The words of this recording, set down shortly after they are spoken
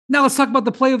Now let's talk about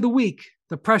the play of the week.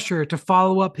 The pressure to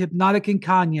follow up Hypnotic and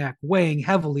Cognac weighing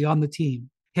heavily on the team.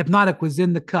 Hypnotic was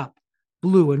in the cup,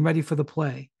 blue and ready for the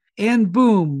play. And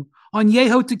boom,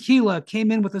 Añejo Tequila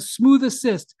came in with a smooth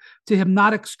assist to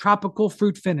Hypnotic's tropical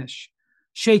fruit finish.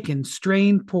 Shaken,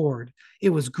 strained, poured. It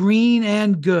was green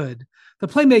and good. The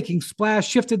playmaking splash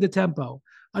shifted the tempo.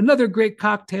 Another great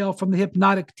cocktail from the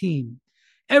Hypnotic team.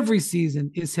 Every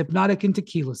season is Hypnotic and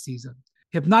Tequila season.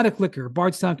 Hypnotic Liquor,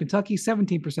 Bardstown, Kentucky,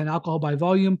 17% alcohol by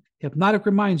volume. Hypnotic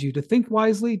reminds you to think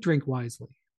wisely, drink wisely.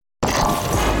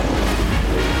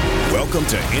 Welcome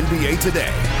to NBA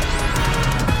Today.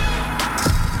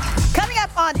 Coming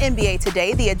up on NBA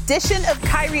Today, the addition of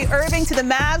Kyrie Irving to the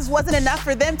Mavs wasn't enough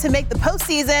for them to make the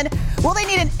postseason. Will they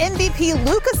need an MVP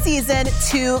Luka season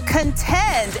to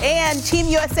contend? And Team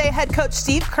USA head coach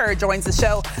Steve Kerr joins the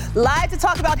show live to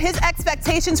talk about his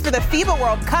expectations for the FIBA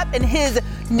World Cup and his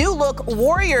new look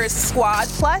Warriors squad.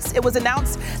 Plus, it was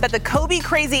announced that the Kobe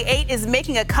Crazy 8 is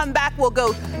making a comeback. We'll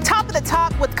go top of the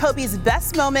top with Kobe's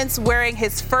best moments wearing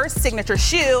his first signature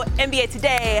shoe. NBA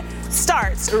Today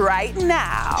starts right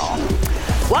now.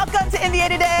 Welcome to NBA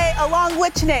Today, along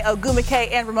with Chiney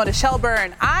Ogumike and Ramona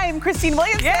Shelburne. I'm Christine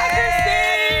Williamson.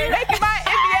 Yeah, Christine! Making my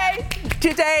NBA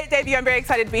Today debut. I'm very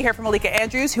excited to be here for Malika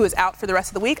Andrews, who is out for the rest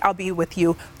of the week. I'll be with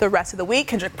you the rest of the week.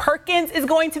 Kendrick Perkins is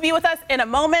going to be with us in a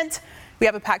moment. We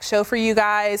have a packed show for you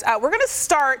guys. We're going to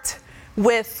start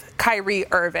with Kyrie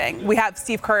Irving. We have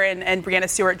Steve Kerr and Breanna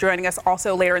Stewart joining us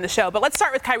also later in the show. But let's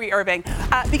start with Kyrie Irving.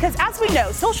 Because as we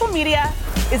know, social media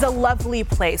is a lovely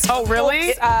place. Oh, really?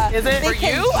 Is it for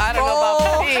you? I don't know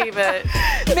about me,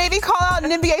 but maybe call out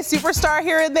an NBA superstar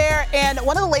here and there. And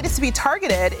one of the latest to be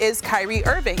targeted is Kyrie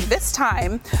Irving. This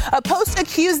time, a post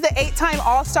accused the 8-time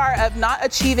All-Star of not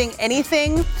achieving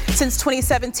anything since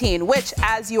 2017, which,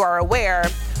 as you are aware,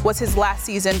 was his last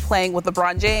season playing with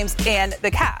LeBron James and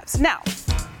the Cavs. Now,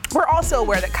 we're also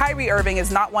aware that Kyrie Irving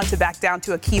is not one to back down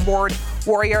to a keyboard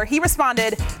warrior. He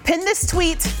responded, "Pin this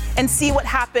tweet and see what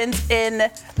happens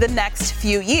in the next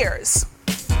few years."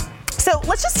 So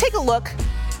let's just take a look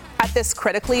at this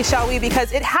critically, shall we?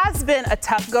 Because it has been a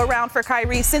tough go-round for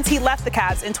Kyrie since he left the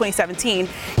Cavs in 2017.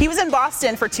 He was in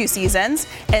Boston for 2 seasons,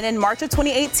 and in March of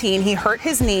 2018, he hurt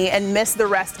his knee and missed the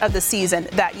rest of the season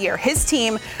that year. His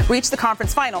team reached the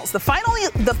conference finals. The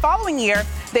following year,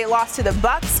 they lost to the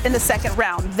Bucks in the second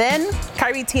round. Then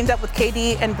Kyrie teamed up with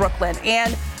KD and Brooklyn,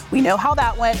 and we know how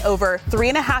that went. Over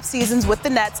 3.5 seasons with the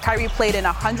Nets, Kyrie played in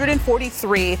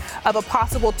 143 of a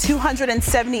possible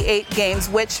 278 games,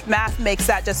 which math makes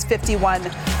that just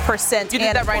 51%. You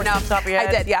did that right now off the top of your head.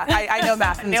 I did, yeah. I know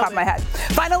math from the top of my head.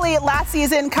 Finally, last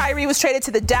season, Kyrie was traded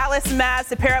to the Dallas Mavs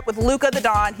to pair up with Luka the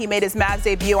Don. He made his Mavs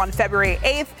debut on February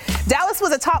 8th. Dallas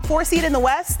was a top 4 seed in the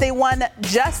West. They won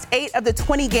just 8 of the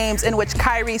 20 games in which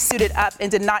Kyrie suited up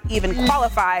and did not even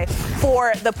qualify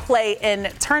for the play-in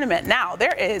tournament. Now,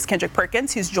 there is Kendrick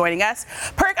Perkins, who's joining us.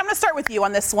 Perk, I'm going to start with you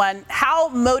on this one. How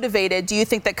motivated do you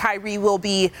think that Kyrie will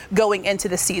be going into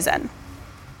the season?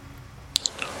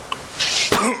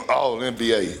 All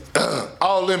NBA.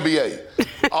 All NBA.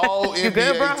 All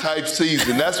NBA type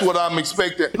season. That's what I'm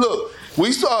expecting. Look,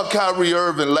 we saw Kyrie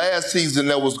Irving last season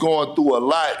that was going through a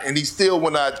lot, and he still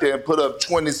went out there and put up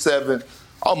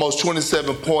almost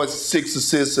 27 points, 6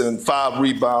 assists, and 5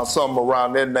 rebounds, something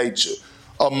around that nature.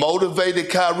 A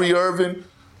motivated Kyrie Irving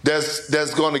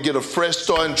that's going to get a fresh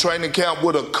start in training camp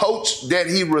with a coach that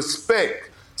he respects.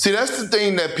 See, that's the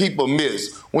thing that people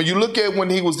miss. When you look at when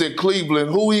he was in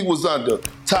Cleveland, who he was under,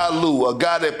 Ty Lue, a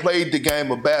guy that played the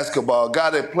game of basketball, a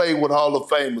guy that played with Hall of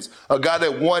Famers, a guy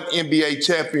that won NBA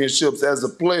championships as a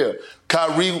player.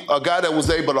 Kyrie, a guy that was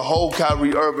able to hold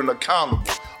Kyrie Irving accountable.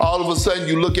 All of a sudden,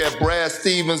 you look at Brad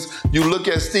Stevens, you look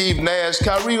at Steve Nash.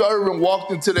 Kyrie Irving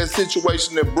walked into that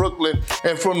situation in Brooklyn,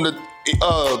 and from the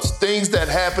things that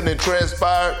happened and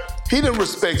transpired, he didn't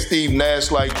respect Steve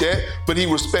Nash like that, but he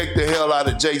respected the hell out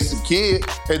of Jason Kidd,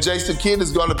 and Jason Kidd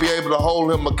is going to be able to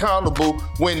hold him accountable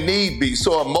when need be.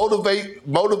 So a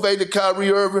motivated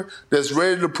Kyrie Irving that's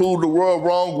ready to prove the world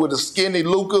wrong with a skinny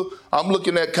Luka, I'm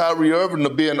looking at Kyrie Irving to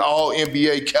be an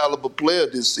all-NBA caliber player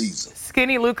this season.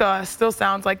 Skinny Luka still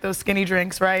sounds like those skinny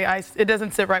drinks, right? It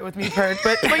doesn't sit right with me, Perk.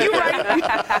 But you're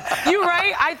right. You're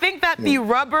right. I think that the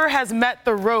rubber has met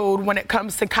the road when it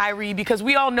comes to Kyrie, because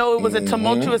we all know it was a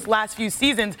tumultuous last few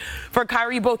seasons for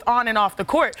Kyrie, both on and off the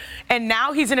court. And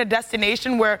now he's in a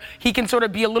destination where he can sort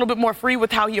of be a little bit more free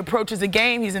with how he approaches the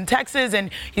game. He's in Texas and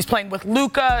he's playing with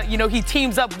Luka. You know, he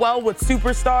teams up well with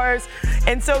superstars.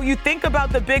 And so you think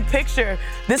about the big picture.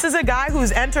 This is a guy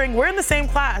who's entering, we're in the same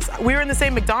class. We were in the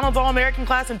same McDonald's All-American All-American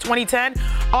class in 2010,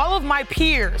 all of my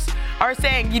peers are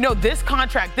saying, this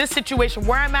contract, this situation,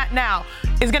 where I'm at now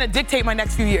is going to dictate my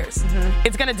next few years. Mm-hmm.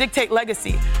 It's going to dictate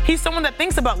legacy. He's someone that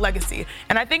thinks about legacy.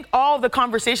 And I think all the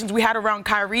conversations we had around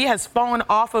Kyrie has fallen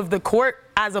off of the court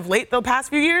as of late the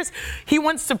past few years. He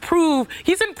wants to prove,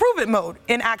 he's in prove-it mode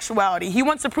in actuality. He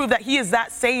wants to prove that he is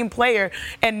that same player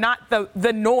and not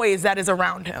the noise that is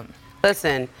around him.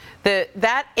 Listen,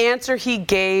 that answer he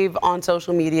gave on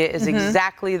social media is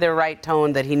exactly the right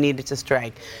tone that he needed to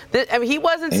strike. He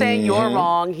wasn't saying you're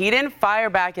wrong. He didn't fire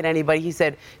back at anybody. He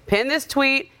said, pin this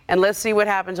tweet and let's see what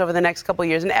happens over the next couple of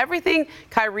years. And everything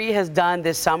Kyrie has done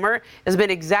this summer has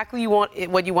been exactly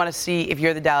what you want to see if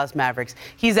you're the Dallas Mavericks.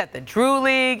 He's at the Drew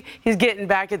League. He's getting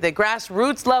back at the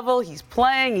grassroots level. He's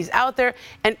playing. He's out there.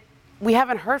 And we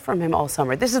haven't heard from him all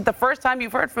summer. This is the first time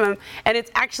you've heard from him, and it's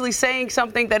actually saying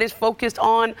something that is focused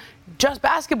on just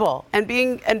basketball and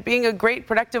being a great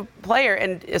productive player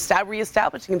and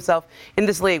reestablishing himself in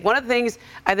this league. One of the things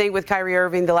I think with Kyrie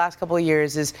Irving the last couple of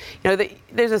years is,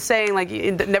 there's a saying like,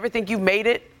 you never think you've made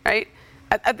it, right?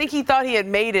 I think he thought he had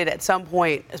made it at some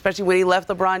point, especially when he left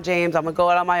LeBron James. I'm going to go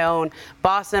out on my own.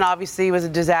 Boston obviously was a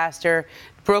disaster.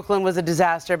 Brooklyn was a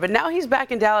disaster, but now he's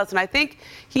back in Dallas, and I think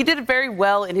he did very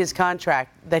well in his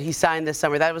contract that he signed this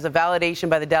summer. That was a validation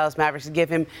by the Dallas Mavericks to give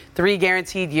him 3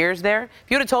 guaranteed years there.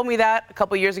 If you would have told me that a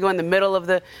couple of years ago in the middle of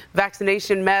the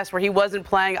vaccination mess where he wasn't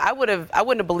playing, I wouldn't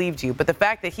have believed you. But the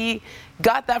fact that he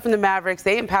got that from the Mavericks,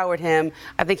 they empowered him,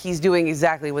 I think he's doing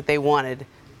exactly what they wanted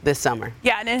this summer.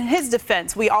 Yeah, and in his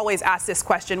defense, we always ask this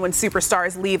question when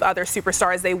superstars leave other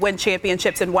superstars, they win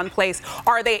championships in one place.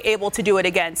 Are they able to do it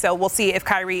again? So we'll see if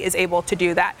Kyrie is able to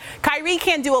do that. Kyrie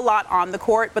can't do a lot on the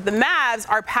court, but the Mavs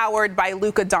are powered by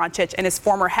Luka Doncic, and his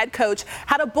former head coach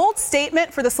had a bold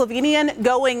statement for the Slovenian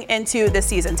going into the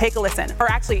season. Take a listen. Or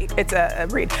actually, it's a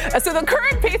read. So the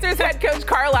current Pacers head coach,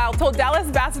 Carlisle, told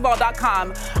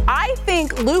DallasBasketball.com, I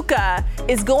think Luka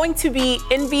is going to be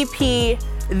MVP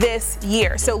this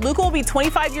year. So Luka will be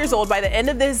 25 years old by the end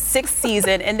of this 6th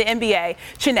season in the NBA.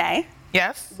 Chene?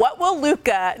 Yes? What will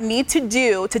Luka need to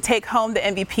do to take home the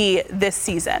MVP this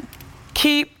season?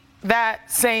 Keep that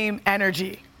same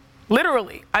energy.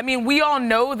 Literally. I mean, we all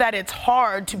know that it's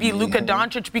hard to be Luka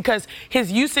Doncic because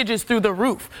his usage is through the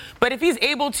roof. But if he's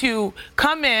able to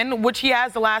come in, which he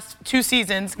has the last 2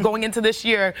 seasons going into this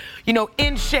year,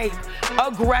 in shape,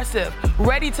 aggressive,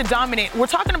 ready to dominate. We're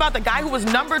talking about the guy who was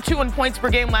number 2 in points per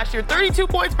game last year, 32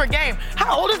 points per game.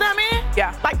 How old is that man?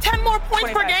 Yeah. Like 10 more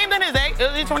points 25. Per game than his age.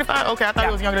 Is he 25? Okay, I thought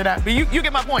he was younger than that. But you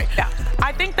get my point. Yeah.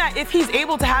 I think that if he's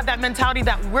able to have that mentality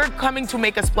that we're coming to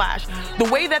make a splash, the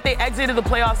way that they exited the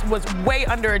playoffs was way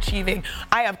underachieving.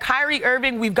 I have Kyrie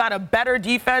Irving. We've got a better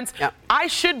defense. Yep. I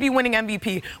should be winning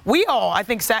MVP. We all, I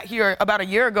think, sat here about a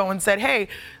year ago and said, hey,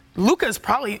 Luka's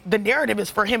probably, the narrative is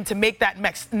for him to make that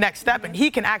next step, and he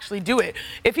can actually do it.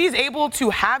 If he's able to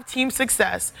have team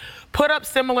success, put up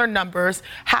similar numbers,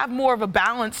 have more of a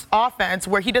balanced offense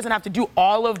where he doesn't have to do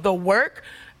all of the work,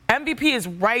 MVP is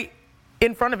right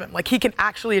in front of him. Like, he can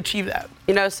actually achieve that.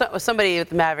 Somebody at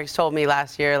the Mavericks told me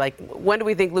last year, like, when do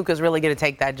we think Luka's really going to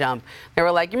take that jump? They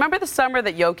were like, you remember the summer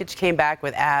that Jokic came back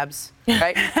with abs,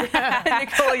 right?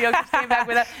 Nikola Jokic came back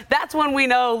with that. That's when we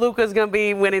know Luka's going to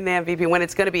be winning the MVP, when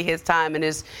it's going to be his time and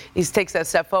he takes that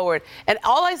step forward. And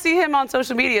all I see him on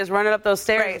social media is running up those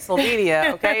stairs in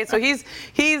Slovenia, okay? So he's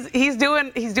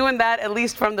doing that, at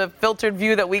least from the filtered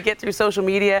view that we get through social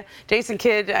media. Jason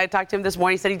Kidd, I talked to him this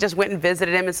morning, he said he just went and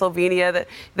visited him in Slovenia, that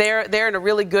they're in a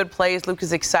really good place. Luke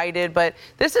is excited, but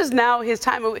this is now his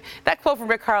time. That quote from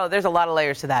Rick Carlisle, there's a lot of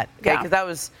layers to that, okay?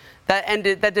 Because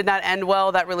that did not end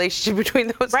well, that relationship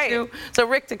between those two. So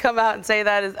Rick to come out and say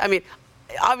that is, I mean,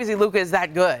 obviously Luka is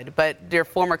that good, but your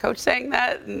former coach saying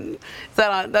that,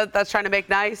 that's trying to make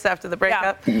nice after the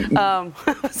breakup.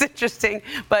 It's interesting.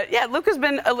 But yeah, Luka's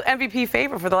been an MVP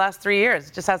favorite for the last 3 years.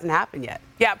 It just hasn't happened yet.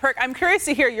 Yeah, Perk, I'm curious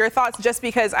to hear your thoughts, just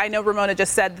because I know Ramona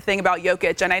just said the thing about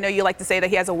Jokic, and I know you like to say that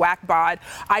he has a whack bod.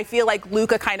 I feel like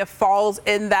Luka kind of falls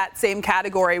in that same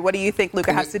category. What do you think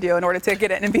Luka has to do in order to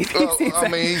get an MVP season? I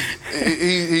mean,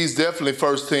 he's definitely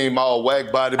first team all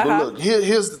whack body. But look,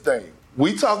 here's the thing.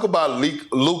 We talk about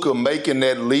Luka making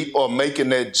that leap or making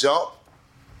that jump.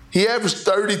 He averaged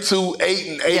 32, 8,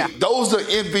 and 8. Yeah. Those are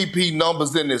MVP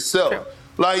numbers in itself. True.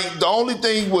 Like, the only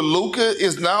thing with Luka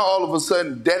is now all of a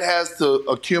sudden that has to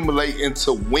accumulate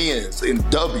into wins and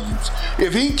W's.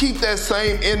 If he keep that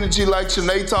same energy like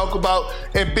Sinead talk about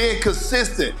and being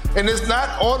consistent, and it's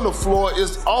not on the floor,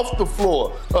 it's off the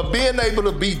floor, of being able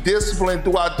to be disciplined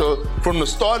throughout from the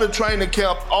start of training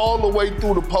camp all the way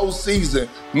through the postseason,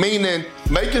 meaning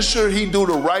making sure he do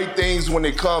the right things when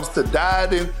it comes to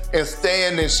dieting and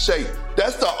staying in shape.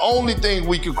 That's the only thing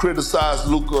we can criticize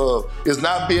Luka of, is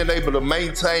not being able to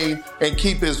maintain and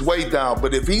keep his weight down.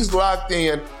 But if he's locked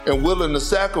in and willing to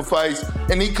sacrifice,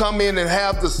 and he come in and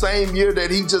have the same year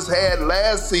that he just had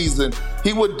last season,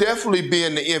 he would definitely be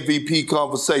in the MVP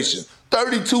conversation.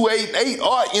 32, 8, and 8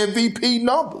 are MVP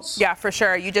numbers. Yeah, for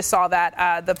sure. You just saw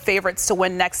that the favorites to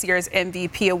win next year's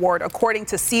MVP award. According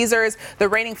to Caesars, the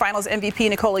reigning finals MVP,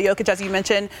 Nikola Jokic, as you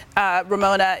mentioned,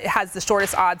 Ramona, has the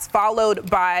shortest odds,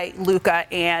 followed by Luka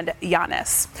and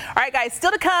Giannis. All right, guys,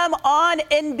 still to come on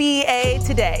NBA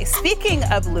Today. Speaking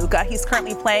of Luka, he's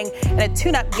currently playing in a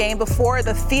tune-up game before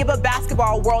the FIBA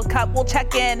Basketball World Cup. We'll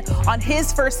check in on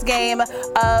his first game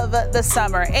of the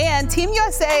summer. And Team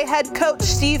USA head coach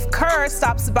Steve Kerr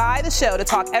stops by the show to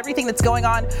talk everything that's going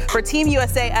on for Team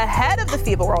USA ahead of the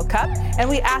FIBA World Cup, and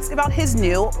we ask about his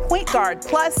new point guard.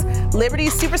 Plus,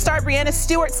 Liberty's superstar Breanna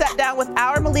Stewart sat down with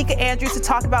our Malika Andrews to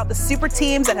talk about the super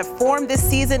teams that have formed this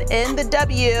season in the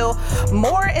W.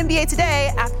 More NBA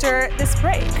Today after this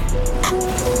break.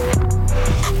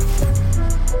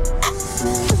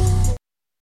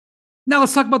 Now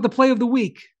let's talk about the play of the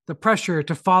week. The pressure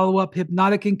to follow up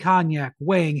Hypnotic and Cognac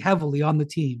weighing heavily on the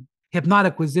team.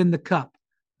 Hypnotic was in the cup,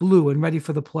 blue and ready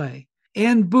for the play.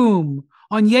 And boom,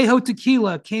 Añejo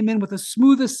Tequila came in with a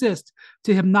smooth assist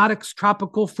to Hypnotic's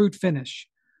tropical fruit finish.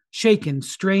 Shaken,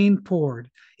 strained, poured.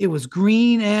 It was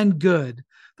green and good.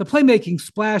 The playmaking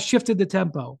splash shifted the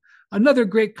tempo. Another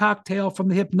great cocktail from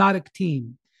the Hypnotic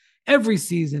team. Every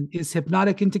season is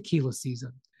Hypnotic and Tequila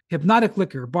season. Hypnotic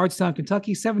Liquor, Bardstown,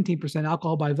 Kentucky, 17%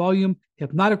 alcohol by volume.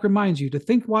 Hypnotic reminds you to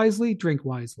think wisely, drink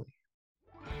wisely.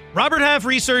 Robert Half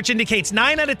research indicates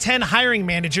 9 out of 10 hiring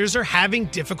managers are having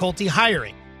difficulty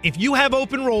hiring. If you have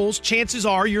open roles, chances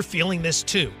are you're feeling this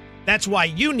too. That's why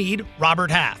you need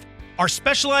Robert Half. Our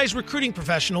specialized recruiting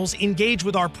professionals engage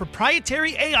with our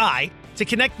proprietary AI to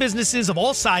connect businesses of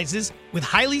all sizes with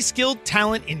highly skilled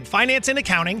talent in finance and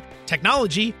accounting,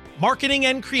 technology, marketing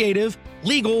and creative,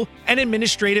 legal, and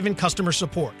administrative and customer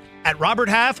support. At Robert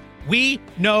Half, we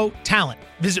know talent.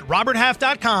 Visit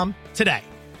roberthalf.com today.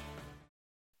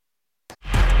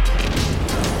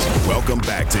 Welcome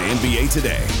back to NBA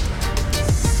Today.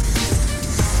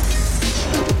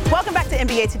 Welcome back to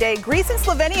NBA Today. Greece and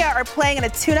Slovenia are playing in a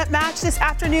tune-up match this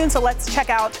afternoon, so let's check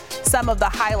out some of the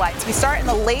highlights. We start in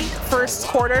the late first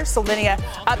quarter. Slovenia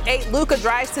up 8. Luka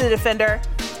drives to the defender,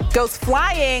 goes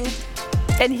flying,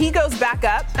 and he goes back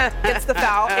up, gets the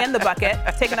foul and the bucket.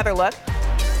 Take another look.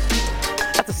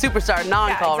 That's a superstar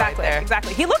non-call right there.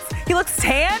 Exactly. He looks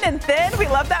tan and thin. We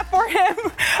love that for him.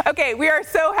 Okay, we are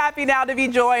so happy now to be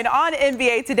joined on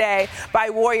NBA Today by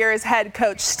Warriors head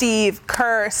coach Steve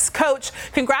Kerr. Coach,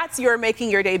 congrats. You're making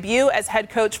your debut as head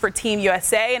coach for Team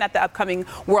USA and at the upcoming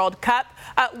World Cup.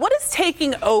 What does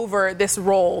taking over this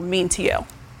role mean to you?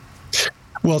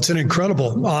 Well, it's an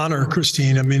incredible honor,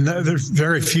 Christine. I mean, there's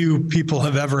very few people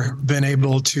have ever been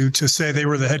able to say they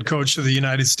were the head coach of the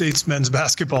United States men's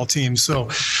basketball team. So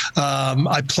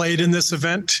I played in this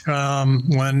event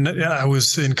when I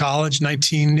was in college,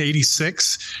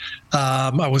 1986.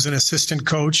 I was an assistant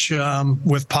coach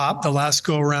with Pop the last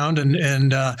go around,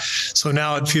 and so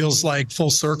now it feels like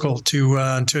full circle to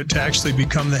actually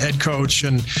become the head coach,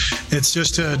 and it's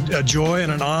just a joy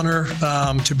and an honor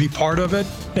to be part of it,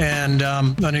 and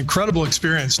an incredible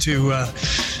experience to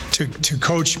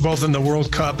coach both in the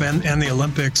World Cup and the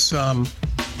Olympics.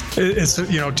 It's,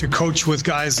 to coach with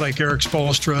guys like Eric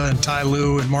Spoelstra and Ty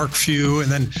Lue and Mark Few, and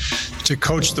then to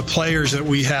coach the players that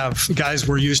we have, guys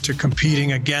we're used to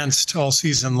competing against all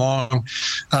season long.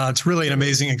 It's really an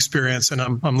amazing experience, and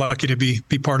I'm lucky to be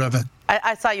part of it.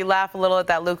 I saw you laugh a little at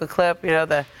that Luka clip,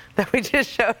 that we just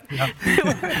showed. Yeah.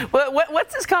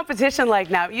 What's this competition like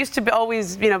now? It used to be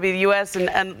always, be the U.S.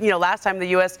 and last time the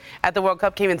U.S. at the World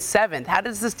Cup came in 7th. How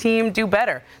does this team do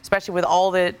better, especially with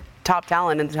all the top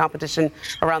talent in the competition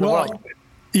around the world?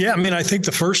 Yeah, I mean, I think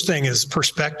the first thing is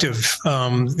perspective.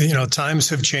 Times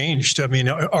have changed. I mean,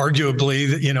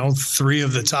 arguably, 3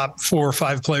 of the top 4 or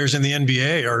 5 players in the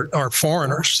NBA are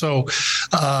foreigners. So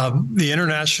the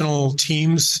international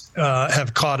teams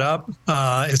have caught up.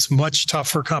 It's much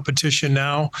tougher competition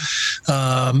now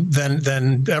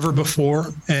than ever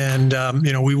before. And,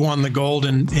 we won the gold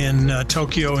in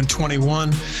Tokyo in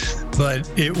 21,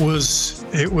 but it was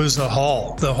a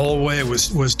haul. The whole way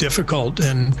was difficult.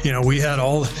 And, we had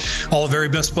all the very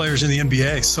best players in the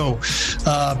NBA. So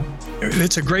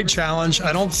it's a great challenge.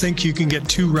 I don't think you can get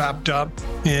too wrapped up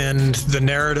in the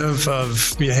narrative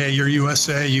of, hey, you're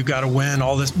USA, you got to win.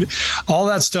 All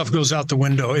that stuff goes out the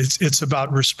window. It's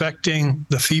about respecting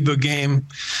the FIBA game,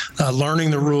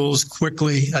 learning the rules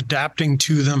quickly, adapting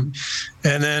to them,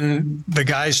 and then the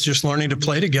guys just learning to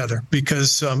play together,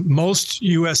 because most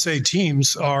USA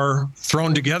teams are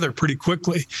thrown together pretty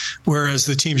quickly, whereas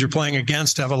the teams you're playing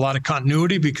against have a lot of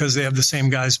continuity because they have the same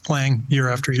guys playing year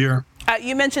after year.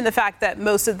 You mentioned the fact that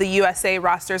most of the USA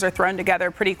rosters are thrown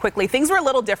together pretty quickly. Things were a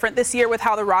little different this year with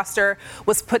how the roster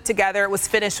was put together. It was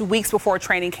finished weeks before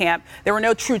training camp. There were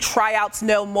no true tryouts,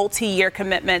 no multi-year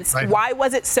commitments. Right. Why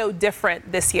was it so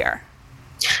different this year?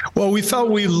 Well, we felt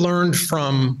we learned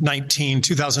from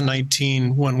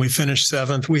 2019, when we finished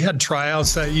 7th. We had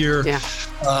tryouts that year. Yeah.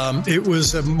 It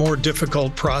was a more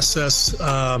difficult process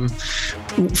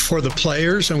for the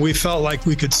players, and we felt like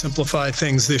we could simplify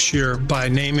things this year by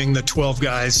naming the 12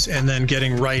 guys and then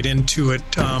getting right into it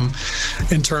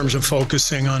in terms of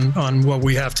focusing on what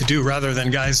we have to do. Rather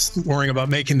than guys worrying about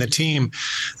making the team,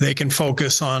 they can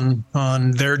focus on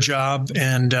their job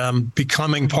and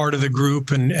becoming part of the group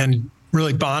and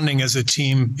really bonding as a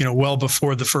team, well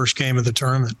before the first game of the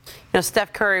tournament.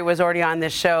 Steph Curry was already on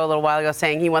this show a little while ago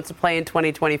saying he wants to play in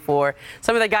 2024.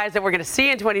 Some of the guys that we're going to see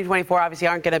in 2024 obviously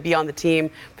aren't going to be on the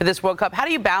team for this World Cup. How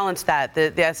do you balance that,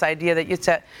 this idea that you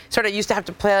used to have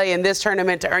to play in this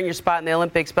tournament to earn your spot in the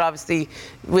Olympics, but obviously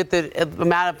with the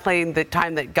amount of playing the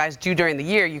time that guys do during the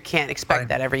year, you can't expect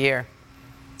that every year?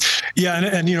 Yeah,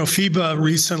 and FIBA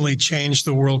recently changed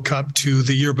the World Cup to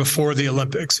the year before the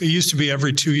Olympics. It used to be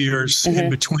every 2 years in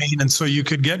between, and so you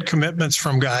could get commitments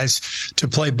from guys to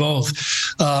play both.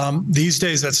 These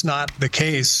days, that's not the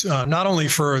case, not only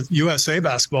for USA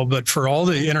basketball, but for all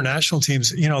the international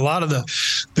teams. A lot of the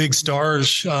big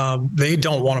stars, they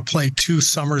don't want to play 2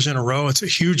 summers in a row. It's a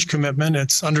huge commitment.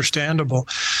 It's understandable.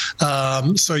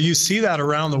 So you see that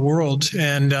around the world,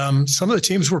 and some of the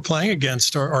teams we're playing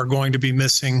against are going to be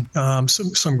missing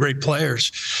some great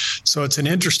players. So it's an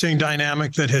interesting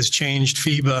dynamic that has changed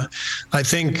FIBA. I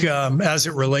think as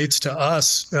it relates to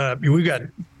us, we've got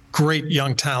great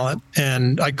young talent,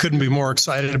 and I couldn't be more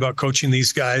excited about coaching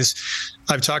these guys.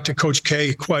 I've talked to Coach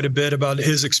K quite a bit about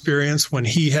his experience when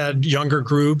he had younger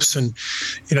groups, and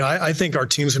I think our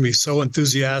team's gonna be so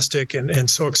enthusiastic and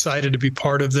so excited to be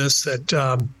part of this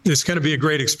that it's going to be a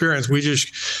great experience. We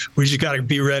just got to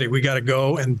be ready. We got to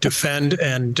go and defend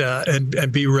and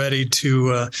be ready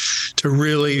to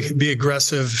really be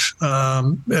aggressive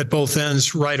at both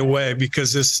ends right away,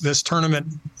 because this tournament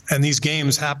and these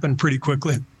games happen pretty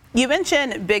quickly. You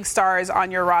mentioned big stars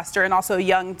on your roster and also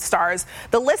young stars.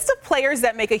 The list of players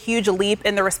that make a huge leap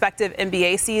in the respective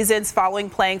NBA seasons following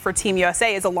playing for Team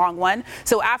USA is a long one.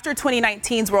 So after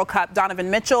 2019's World Cup,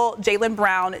 Donovan Mitchell, Jaylen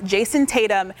Brown, Jason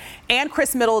Tatum, and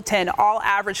Chris Middleton all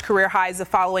averaged career highs the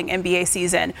following NBA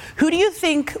season. Who do you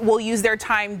think will use their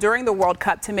time during the World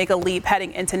Cup to make a leap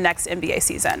heading into next NBA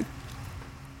season?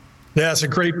 Yeah, it's a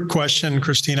great question,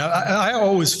 Christina. I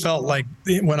always felt like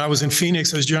when I was in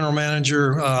Phoenix as general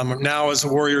manager, now as a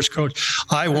Warriors coach,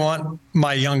 I want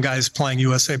my young guys playing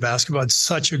USA basketball. It's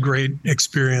such a great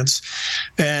experience.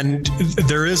 And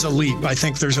there is a leap. I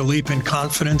think there's a leap in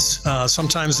confidence.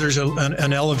 Sometimes there's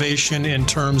an elevation in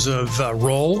terms of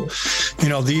role.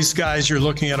 These guys, you're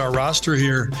looking at our roster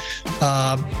here,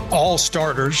 all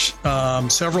starters,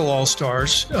 several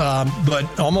all-stars,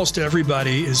 but almost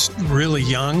everybody is really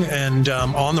young and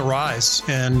on the rise.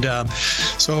 And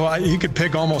so you could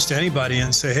pick almost anybody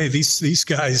and say, hey, these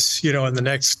guys, in the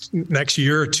next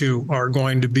year or two are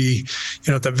going to be,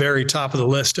 at the very top of the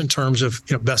list in terms of,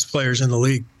 best players in the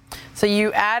league. So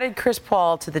you added Chris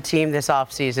Paul to the team this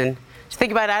offseason. Did you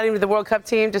think about adding him to the World Cup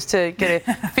team just to get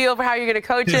a feel for how you're going to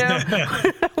coach him?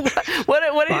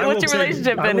 What's your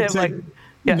relationship with him like?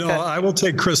 Yeah, no, I will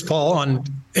take Chris Paul on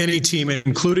any team,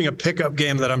 including a pickup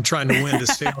game that I'm trying to win, to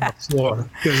stay on the floor,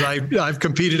 because I've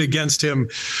competed against him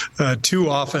too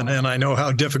often, and I know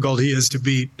how difficult he is to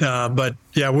beat. But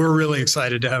yeah, we're really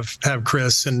excited to have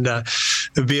Chris, and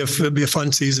it'll be a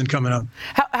fun season coming up.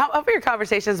 How have your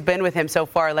conversations been with him so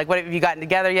far? Like, what have you gotten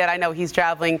together yet? I know he's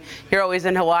traveling. You're always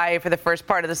in Hawaii for the first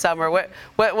part of the summer. What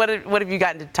have you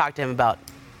gotten to talk to him about?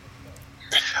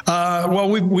 Well,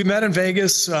 we met in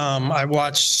Vegas. I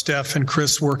watched Steph and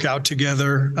Chris work out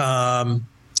together.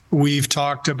 We've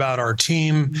talked about our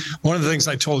team. One of the things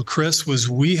I told Chris was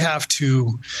we have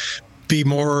to be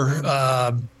more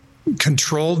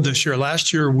controlled this year.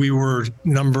 Last year, we were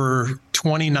number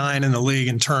 29 in the league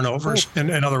in turnovers.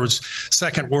 In other words,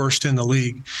 second worst in the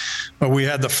league. But we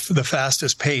had the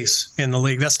fastest pace in the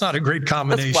league. That's not a great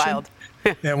combination. That's wild.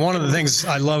 And one of the things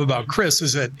I love about Chris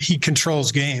is that he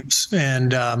controls games.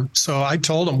 And so I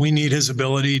told him we need his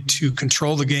ability to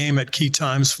control the game at key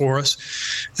times for us.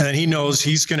 And he knows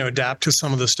he's going to adapt to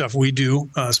some of the stuff we do,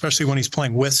 especially when he's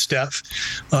playing with Steph,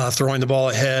 throwing the ball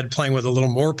ahead, playing with a little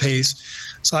more pace.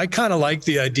 So I kind of like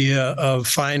the idea of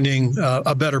finding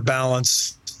a better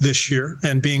balance this year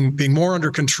and being more under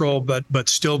control, but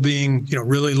still being,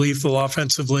 really lethal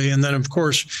offensively. And then, of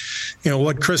course,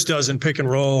 what Chris does in pick and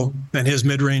roll and his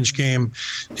mid-range game,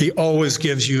 he always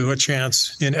gives you a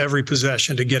chance in every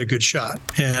possession to get a good shot.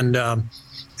 And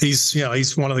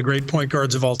he's one of the great point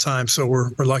guards of all time. So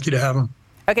we're lucky to have him.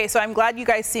 Okay, so I'm glad you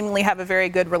guys seemingly have a very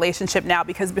good relationship now,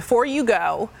 because before you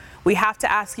go, we have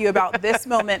to ask you about this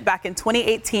moment back in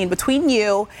 2018 between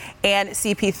you and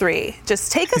CP3.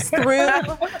 Just take us through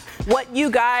what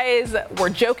you guys were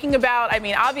joking about. I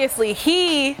mean, obviously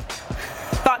he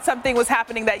thought something was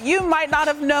happening that you might not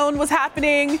have known was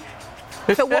happening.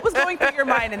 So what was going through your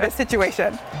mind in this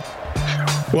situation?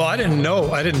 Well, I didn't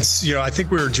know. I think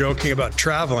we were joking about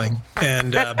traveling,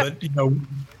 and but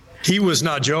he was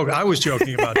not joking. I was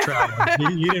joking about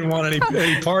traveling. He didn't want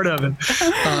any part of it.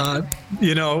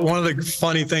 One of the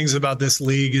funny things about this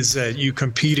league is that you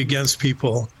compete against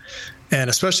people, and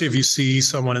especially if you see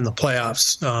someone in the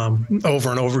playoffs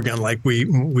over and over again, like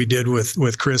we did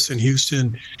with Chris in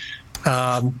Houston.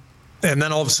 And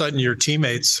then all of a sudden you're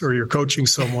teammates or you're coaching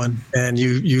someone and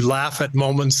you laugh at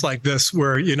moments like this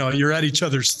where, you're at each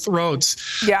other's throats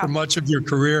for much of your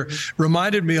career.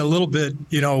 Reminded me a little bit,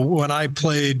 when I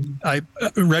played,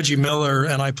 Reggie Miller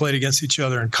and I played against each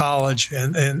other in college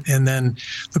and then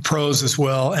the pros as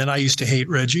well. And I used to hate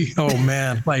Reggie. Oh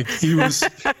man, like he was,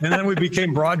 and then we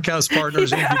became broadcast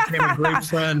partners and he became a great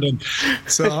friend. And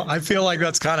so I feel like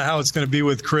that's kind of how it's going to be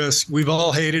with Chris. We've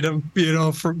all hated him,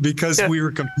 because we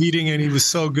were competing and he was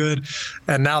so good,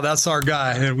 and now that's our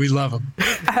guy, and we love him.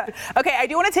 Okay, I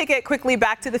do want to take it quickly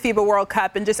back to the FIBA World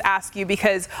Cup and just ask you,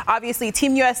 because obviously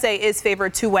Team USA is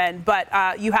favored to win, but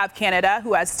you have Canada,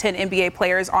 who has 10 NBA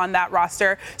players on that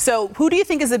roster. So who do you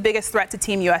think is the biggest threat to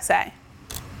Team USA?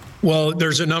 Well,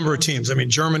 there's a number of teams. I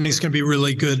mean, Germany's going to be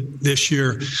really good this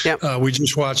year. Yep. We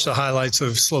just watched the highlights of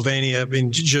Slovenia. I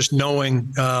mean, just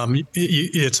knowing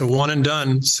it's a one and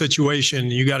done situation.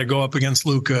 You got to go up against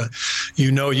Luka.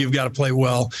 You've got to play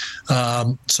well.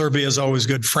 Serbia is always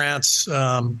good. France,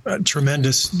 a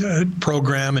tremendous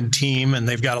program and team, and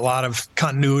they've got a lot of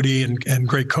continuity and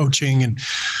great coaching. And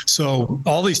so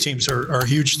all these teams are a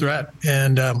huge threat,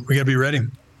 and we got to be ready.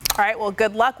 All right, well,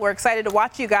 good luck. We're excited to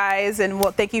watch you guys, and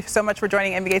thank you so much for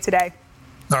joining NBA Today.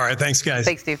 All right, thanks, guys.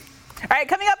 Thanks, Steve. All right,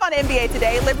 coming up on NBA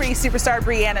Today, Liberty superstar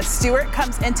Breanna Stewart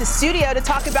comes into studio to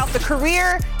talk about the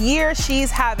career year she's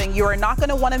having. You are not going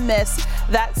to want to miss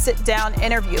that sit-down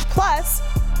interview. Plus,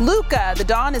 Luka, the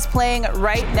Don, is playing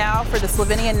right now for the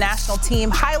Slovenian national team.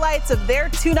 Highlights of their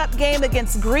tune-up game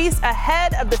against Greece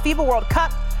ahead of the FIBA World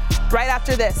Cup right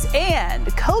after this. And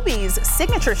Kobe's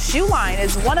signature shoe line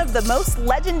is one of the most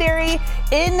legendary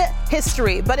in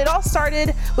history. But it all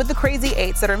started with the Crazy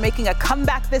Eights that are making a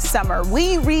comeback this summer.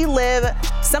 We relive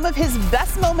some of his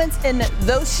best moments in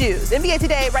those shoes. NBA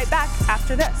Today, right back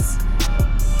after this.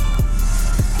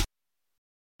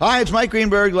 Hi, it's Mike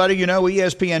Greenberg letting you know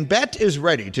ESPN Bet is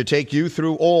ready to take you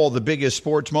through all the biggest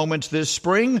sports moments this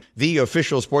spring. The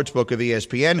official sportsbook of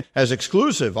ESPN has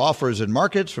exclusive offers and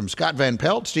markets from Scott Van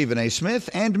Pelt, Stephen A. Smith,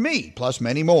 and me, plus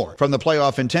many more. From the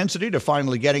playoff intensity to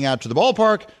finally getting out to the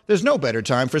ballpark, there's no better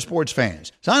time for sports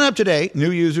fans. Sign up today.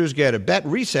 New users get a bet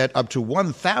reset up to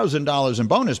 $1,000 in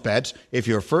bonus bets if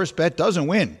your first bet doesn't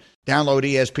win. Download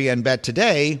ESPN Bet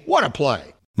today. What a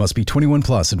play. Must be 21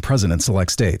 plus and present in select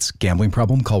states. Gambling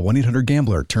problem? Call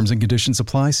 1-800-GAMBLER. Terms and conditions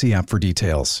apply. See app for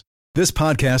details. This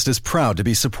podcast is proud to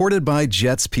be supported by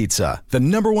Jets Pizza, the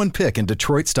 #1 pick in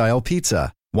Detroit-style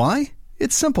pizza. Why?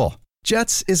 It's simple.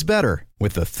 Jets is better.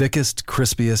 With the thickest,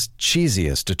 crispiest,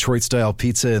 cheesiest Detroit-style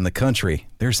pizza in the country,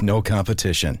 there's no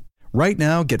competition. Right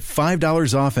now, get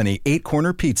 $5 off any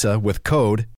 8-corner pizza with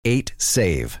code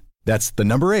 8SAVE. That's the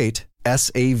number 8,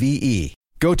 SAVE.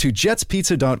 Go to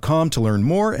jetspizza.com to learn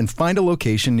more and find a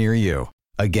location near you.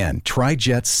 Again, try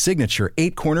Jet's signature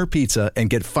 8-corner pizza and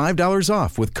get $5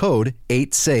 off with code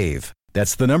 8SAVE.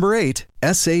 That's the number 8,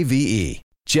 SAVE.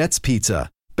 Jet's Pizza.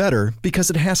 Better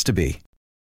because it has to be.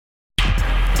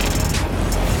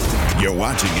 You're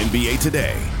watching NBA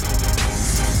Today.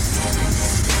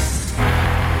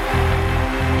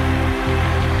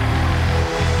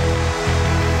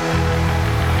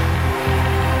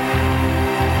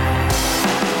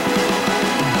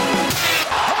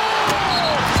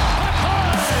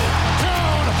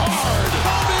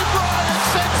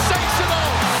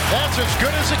 As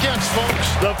good as it gets,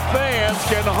 folks. The The fans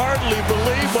can hardly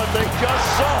believe what they just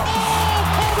saw. Oh,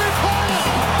 Kobe Bryant!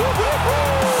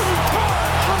 Woo-hoo-hoo!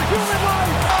 For human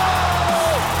life!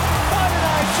 Oh, what did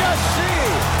I just see?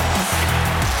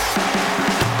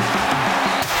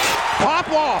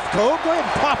 Pop off, Kobe. Go ahead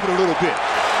and pop it a little bit.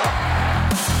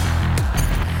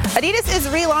 Adidas is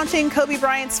relaunching Kobe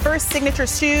Bryant's first signature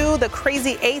shoe, the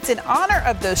Crazy 8s. In honor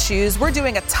of those shoes, we're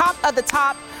doing a top of the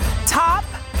top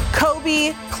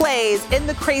Kobe clays in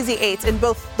the Crazy 8s in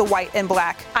both the white and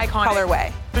black colorway,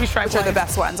 which are the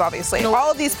best ones, obviously. All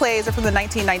of these clays are from the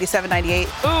 1997-98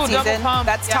 season.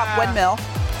 That's top 1 mil.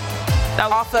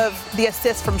 Off of the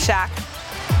assist from Shaq.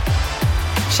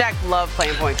 Shaq loved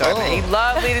playing point guard. He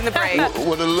loved leading the break.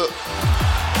 With a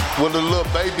little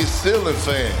baby ceiling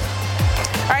fan.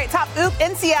 All right, top oop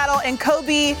in Seattle, and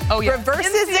Kobe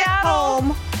reverses it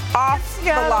home off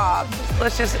the lob.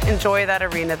 Let's just enjoy that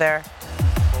arena there.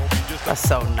 That's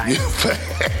so nice.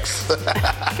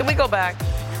 Can we go back?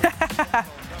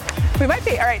 We might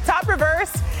be. All right, top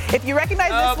reverse. If you recognize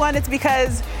this one, it's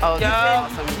because it's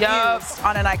been used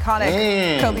on an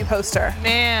iconic Kobe poster.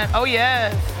 Man,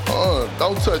 yes.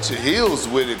 Don't touch your heels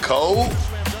with it, Cole.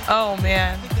 Oh,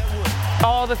 man.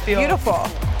 All the feel. Beautiful.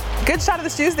 Good shot of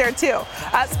the shoes there, too.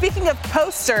 Speaking of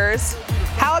posters,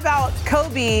 how about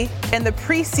Kobe in the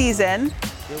preseason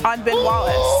on Ben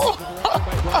Wallace?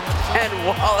 Ben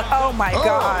Wallace. Oh, my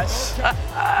gosh.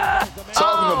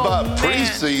 Talking about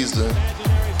preseason.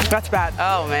 That's bad.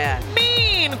 Oh, man.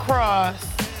 Mean cross.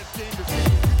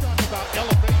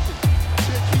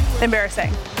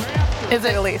 Embarrassing. Is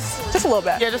it? At least. Just a little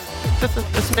bit. Yeah, just a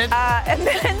smidge. And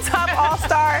then top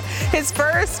All-Star. His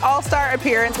first All-Star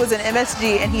appearance was in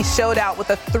MSG, and he showed out with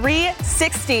a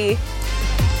 360.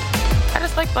 I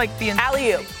just like the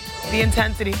alley-oop. The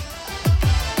intensity.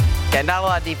 Yeah, not a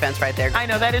lot of defense right there. I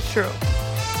know, that is true.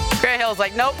 Grant Hill's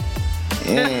like, nope.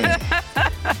 Hey,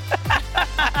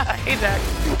 Jack.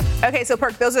 Okay, so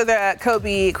Perk, those are the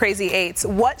Kobe Crazy 8s.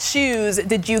 What shoes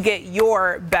did you get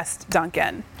your best dunk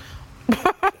in?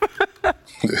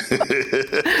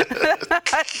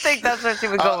 I think that's where she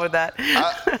would go with that.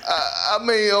 I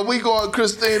mean, are we going,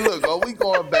 Christine, look, are we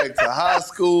going back to high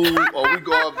school? Are we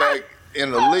going back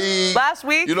in the league? Last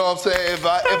week? You know what I'm saying?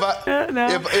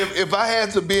 If I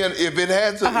had to be in, if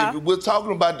we're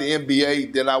talking about the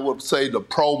NBA, then I would say the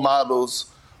pro models.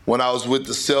 When I was with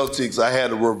the Celtics, I had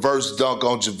a reverse dunk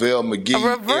on JaVale McGee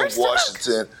in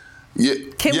Washington.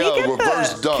 Can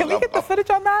we get the footage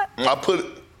on that? I put it.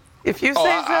 If you say so.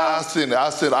 I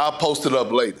said I'll post it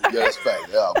up later. Yes,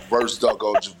 fact. Yeah, reverse dunk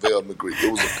on JaVale McGee.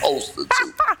 It was a poster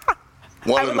too.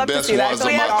 One of the best ones of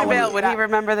my career. Would he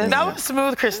remember this? That was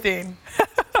smooth, Christine.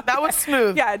 That was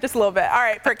smooth. Yeah, just a little bit. All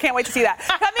right, can't wait to see that.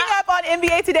 Coming up on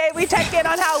NBA Today, we check in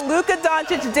on how Luka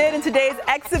Doncic did in today's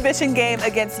exhibition game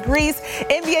against Greece.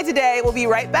 NBA Today will be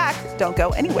right back. Don't go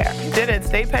anywhere. You did it.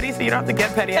 Stay petty so you don't have to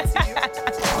get petty. I see you.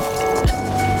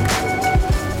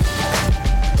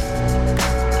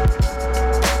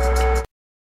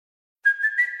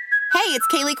 Hey, it's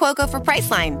Kaylee Cuoco for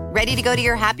Priceline. Ready to go to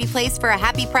your happy place for a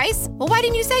happy price? Well, why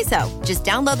didn't you say so? Just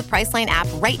download the Priceline app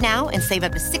right now and save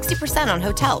up to 60% on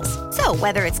hotels. So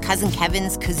whether it's Cousin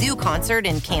Kevin's Kazoo Concert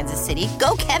in Kansas City,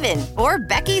 go Kevin, or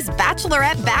Becky's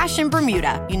Bachelorette Bash in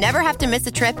Bermuda, you never have to miss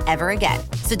a trip ever again.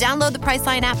 So download the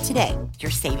Priceline app today.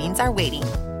 Your savings are waiting.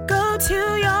 Go to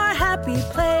your happy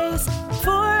place for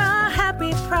a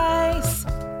happy price.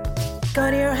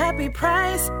 Go to your happy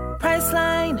price,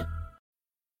 Priceline.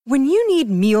 When you need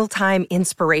mealtime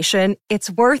inspiration,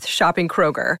 it's worth shopping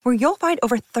Kroger, where you'll find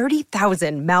over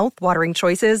 30,000 mouth-watering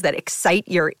choices that excite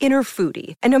your inner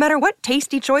foodie. And no matter what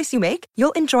tasty choice you make,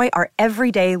 you'll enjoy our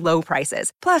everyday low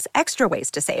prices, plus extra ways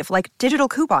to save, like digital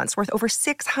coupons worth over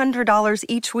 $600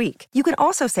 each week. You can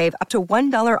also save up to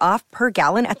 $1 off per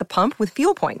gallon at the pump with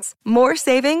fuel points. More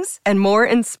savings and more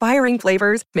inspiring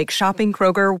flavors make shopping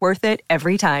Kroger worth it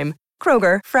every time.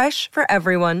 Kroger, fresh for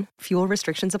everyone. Fuel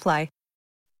restrictions apply.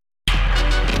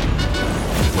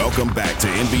 Welcome back to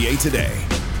NBA Today.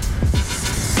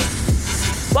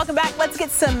 Welcome back. Let's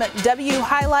get some W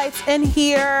highlights in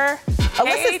here.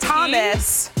 Alyssa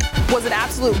Thomas was an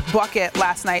absolute bucket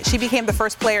last night. She became the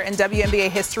first player in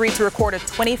WNBA history to record a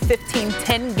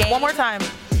 2015-10 game. One more time.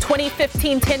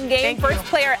 2015-10 game. First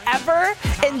player ever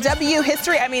in W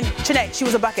history. I mean, Janae, she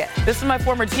was a bucket. This is my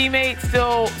former teammate,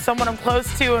 still someone I'm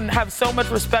close to and have so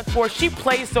much respect for. She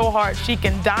plays so hard. She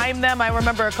can dime them. I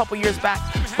remember a couple years back,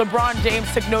 LeBron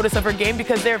James took notice of her game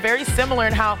because they're very similar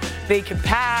in how they can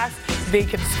pass, they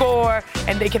can score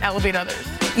and they can elevate others.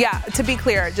 Yeah, to be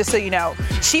clear, just so you know,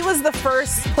 she was the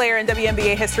first player in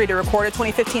WNBA history to record a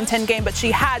 2015-10 game, but she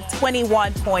had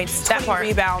 21 points, 20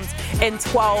 rebounds, and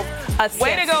 12 assists.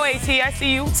 Way to go, AT. I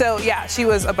see you. So, yeah, she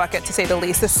was a bucket, to say the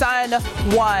least. The Sun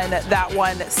won that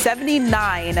one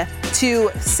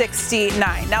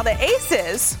 79-69. Now, the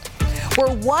Aces were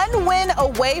one win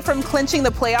away from clinching the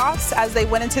playoffs as they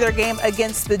went into their game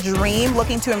against the Dream,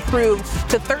 looking to improve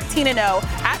to 13-0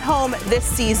 at home this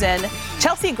season.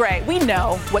 Chelsea Gray, we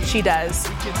know what she does.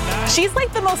 She's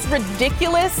like the most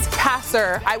ridiculous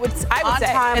passer, I would say,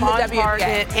 in the WNBA.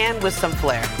 Target, and with some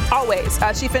flair. Always.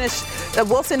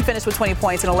 Wilson finished with 20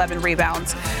 points and 11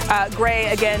 rebounds.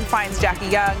 Gray, again, finds Jackie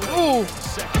Young. Ooh.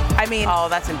 I mean,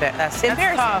 that's embarrassing.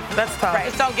 That's tough. Right.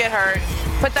 Just don't get hurt.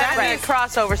 Put that in the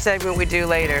crossover segment we do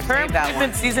later. Her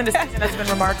improvement season to season has been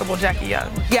remarkable, Jackie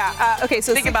Young. Yeah. Okay.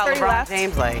 So think about LeBron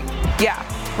James, Yeah.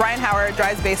 Ryan Howard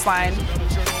drives baseline.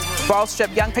 Ball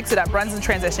strip. Young picks it up. Runs in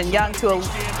transition. Young to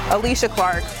Alicia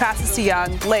Clark. Passes to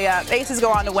Young. Layup. Aces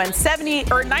go on to win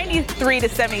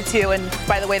 93-72. And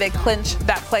by the way, they clinch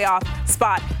that playoff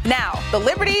spot. Now the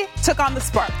Liberty took on the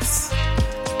Sparks.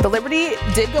 The Liberty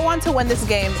did go on to win this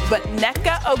game, but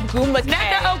Nneka Ogwumike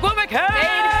made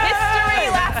history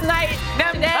last night.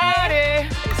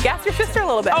 Gas your sister a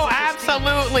little bit. Oh,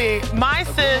 absolutely. My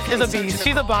sis is a beast.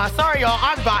 She's a boss. Sorry, y'all.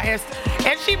 I'm biased.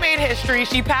 And she made history.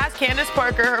 She passed Candace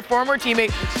Parker, her former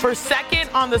teammate, for second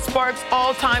on the Sparks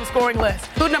all-time scoring list.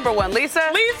 Who number one,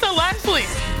 Lisa? Lisa Leslie.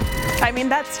 I mean,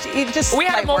 that's just. We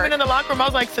had a moment in the locker room. I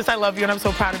was like, sis, I love you, and I'm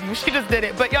so proud of you. She just did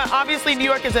it. But yeah, obviously, New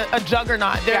York is a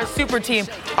juggernaut. They're a super team.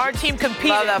 Our team competed.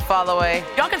 Love that fall away.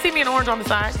 Y'all can see me in orange on the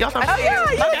side. Y'all you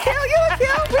look cute.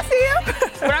 We see you.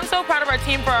 But I'm so proud of our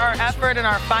team for our effort and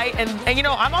our fight. And you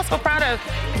know, I'm also proud of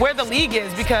where the league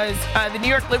is because the New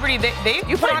York Liberty, they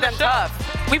put on a show. Tough.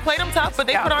 We played them tough, but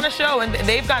they put on a show, and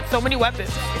they've got so many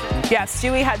weapons. Yeah,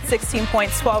 Stewie had 16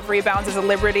 points, 12 rebounds as a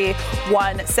Liberty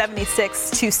won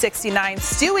 76-69.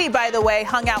 Stewie, by the way,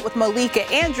 hung out with Malika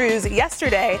Andrews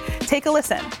yesterday. Take a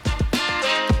listen.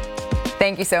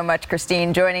 Thank you so much,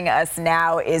 Christine. Joining us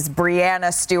now is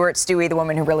Breanna Stewart. Stewie, the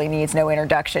woman who really needs no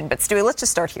introduction. But Stewie, let's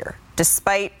just start here.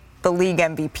 Despite the league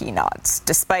MVP nods,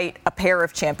 despite a pair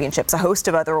of championships, a host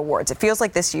of other awards, it feels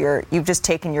like this year you've just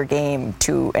taken your game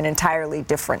to an entirely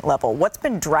different level. What's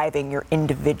been driving your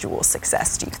individual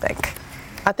success, do you think?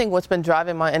 I think what's been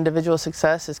driving my individual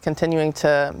success is continuing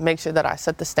to make sure that I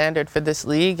set the standard for this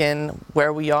league and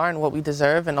where we are and what we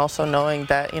deserve, and also knowing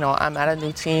that, you know, I'm at a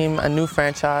new team, a new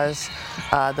franchise.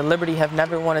 The Liberty have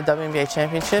never won a WNBA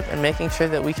championship, and making sure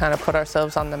that we kind of put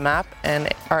ourselves on the map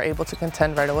and are able to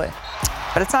contend right away.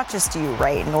 But it's not just you,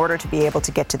 right? In order to be able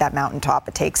to get to that mountaintop,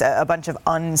 it takes a bunch of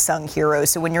unsung heroes.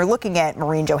 So when you're looking at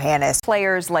Maureen Johannes,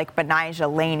 players like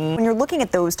Benijah Laney, when you're looking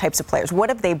at those types of players, what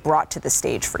have they brought to the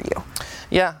stage for you?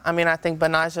 Yeah, I mean, I think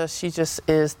Benijah, she just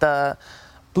is the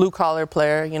blue-collar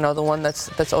player, you know, the one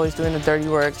that's always doing the dirty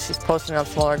work. She's posting up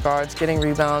smaller guards, getting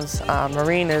rebounds.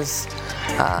 Maureen is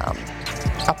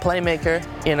a playmaker,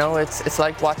 you know, it's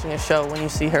like watching a show when you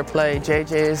see her play.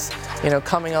 JJ's, you know,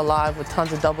 coming alive with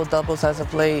tons of double-doubles as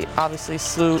of late. Obviously,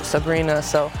 Sabrina.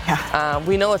 So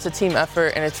we know it's a team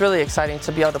effort, and it's really exciting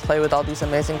to be able to play with all these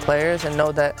amazing players and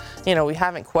know that, you know, we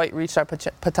haven't quite reached our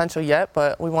potential yet,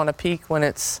 but we want to peak when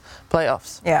it's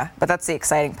playoffs. Yeah, but that's the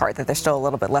exciting part, that there's still a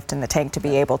little bit left in the tank to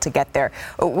be able to get there.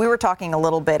 We were talking a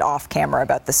little bit off camera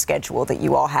about the schedule that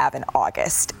you all have in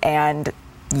August, and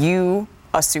you,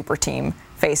 a super team,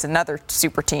 face another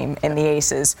super team in the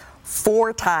Aces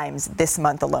 4 times this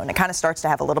month alone. It kind of starts to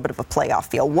have a little bit of a playoff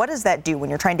feel. What does that do when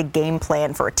you're trying to game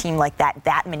plan for a team like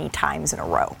that many times in a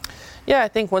row? Yeah, I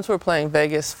think once we're playing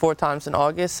Vegas 4 times in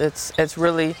August, it's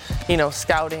really, you know,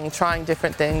 scouting, trying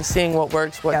different things, seeing what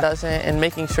works, what doesn't, and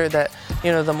making sure that,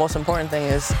 you know, the most important thing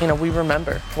is, you know, we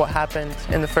remember what happened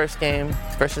in the first game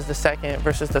versus the second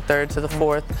versus the third to the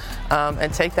fourth,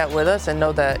 and take that with us and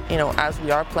know that, you know, as we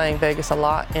are playing Vegas a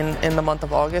lot in the month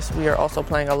of August, we are also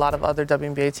playing a lot of other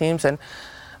WNBA teams, and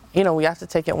you know, we have to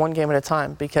take it one game at a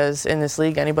time, because in this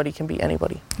league, anybody can beat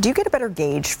anybody. Do you get a better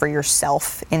gauge for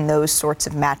yourself in those sorts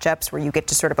of matchups where you get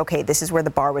to sort of, okay, this is where the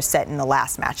bar was set in the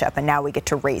last matchup, and now we get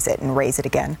to raise it and raise it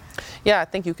again? Yeah, I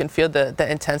think you can feel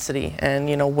the intensity and,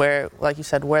 you know, where, like you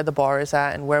said, where the bar is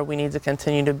at and where we need to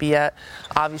continue to be at.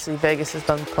 Obviously, Vegas has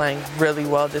been playing really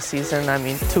well this season. I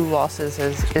mean, 2 losses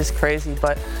is crazy,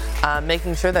 but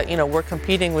making sure that, you know, we're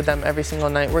competing with them every single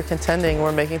night. We're contending,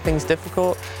 we're making things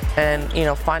difficult, and, you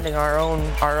know, finding our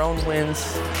own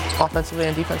wins offensively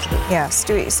and defensively. Yeah,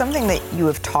 Stewie, something that you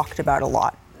have talked about a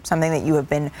lot, something that you have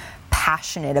been passionate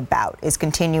passionate about is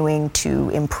continuing to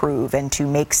improve and to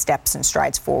make steps and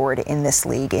strides forward in this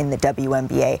league, in the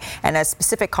WNBA. And a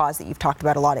specific cause that you've talked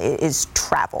about a lot is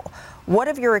travel. What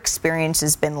have your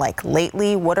experiences been like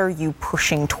lately? What are you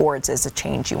pushing towards as a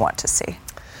change you want to see?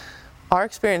 Our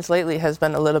experience lately has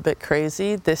been a little bit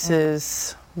crazy.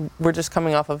 We're just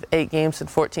coming off of 8 games in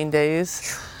 14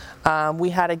 days. We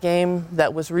had a game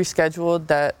that was rescheduled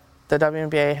that the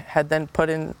WNBA had then put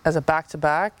in as a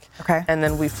back-to-back. Okay. And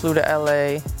then we flew to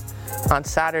LA on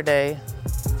Saturday,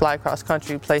 fly across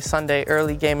country, play Sunday,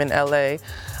 early game in LA.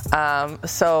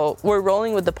 So we're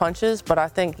rolling with the punches, but I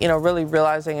think, really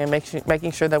realizing and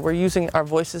making sure that we're using our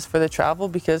voices for the travel,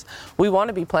 because we want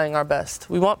to be playing our best.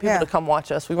 We want people to come watch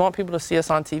us. We want people to see us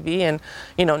on TV and,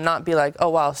 not be like, oh,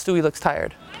 wow, Stewie looks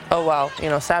tired. Oh, wow,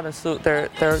 Sav and Stu,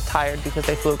 they're tired because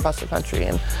they flew across the country,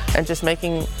 and just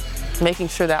making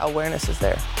sure that awareness is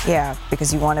there. Yeah,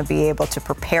 because you want to be able to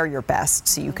prepare your best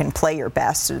so you can play your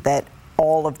best, so that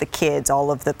all of the kids,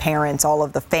 all of the parents, all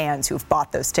of the fans who've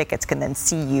bought those tickets can then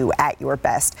see you at your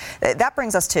best. That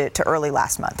brings us to early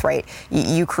last month, right?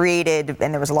 You created,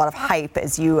 and there was a lot of hype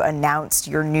as you announced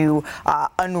your new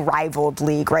unrivaled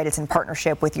league, right? It's in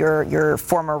partnership with your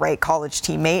former college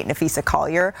teammate, Nafisa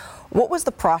Collier. What was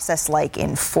the process like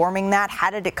in forming that? How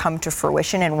did it come to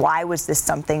fruition, and why was this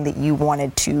something that you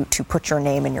wanted to put your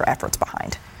name and your efforts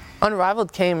behind?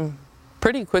 Unrivaled came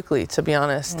pretty quickly, to be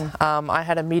honest. I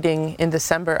had a meeting in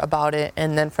December about it,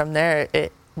 and then from there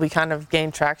we kind of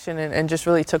gained traction and just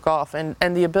really took off. And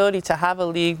the ability to have a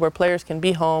league where players can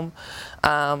be home,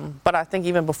 but I think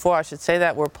even before I should say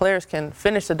that, where players can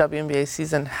finish the WNBA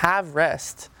season, have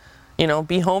rest,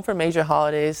 be home for major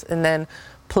holidays, and then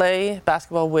play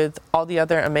basketball with all the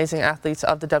other amazing athletes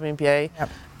of the WNBA,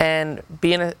 and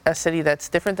be in a city that's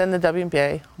different than the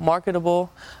WNBA, marketable,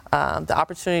 the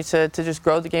opportunity to just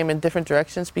grow the game in different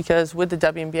directions, because with the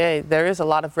WNBA, there is a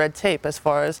lot of red tape as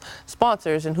far as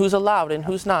sponsors and who's allowed and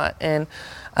who's not, and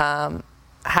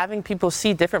having people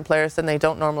see different players than they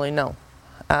don't normally know.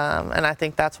 And I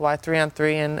think that's why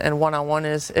 3-on-3 and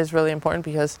 1-on-1 is really important,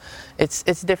 because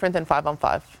it's different than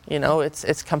 5-on-5.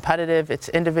 It's competitive, it's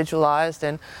individualized,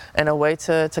 and a way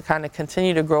to kind of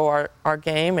continue to grow our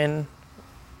game and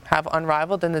have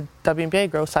Unrivaled and the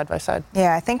WNBA grow side by side.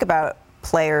 Yeah, I think about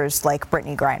players like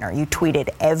Brittany Griner. You tweeted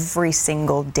every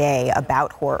single day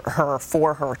about her,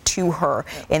 for her, to her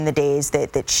in the days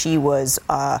that she was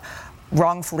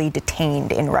wrongfully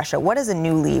detained in Russia. What is a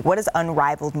new league? What does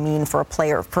Unrivaled mean for a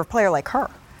player like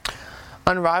her?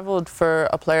 Unrivaled for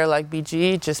a player like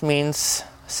BG just means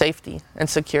safety and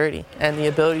security and the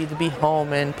ability to be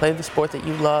home and play the sport that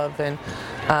you love. And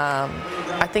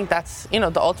I think that's,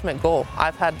 the ultimate goal.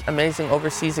 I've had amazing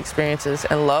overseas experiences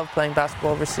and love playing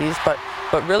basketball overseas, but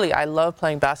really I love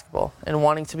playing basketball and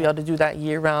wanting to be able to do that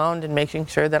year round and making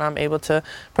sure that I'm able to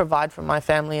provide for my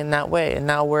family in that way. And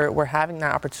now we're having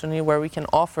that opportunity where we can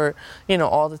offer,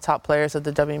 all the top players of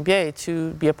the WNBA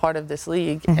to be a part of this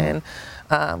league and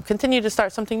continue to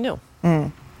start something new.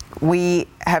 We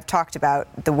have talked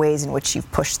about the ways in which you've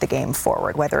pushed the game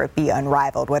forward, whether it be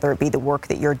Unrivaled, whether it be the work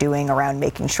that you're doing around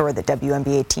making sure that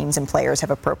WNBA teams and players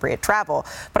have appropriate travel.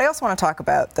 But I also want to talk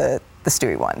about the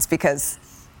Stewie ones, because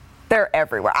they're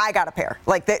everywhere. I got a pair.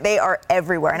 They are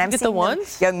everywhere. And I'm seeing the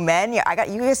ones? Young men. Yeah,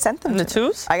 you guys sent them. The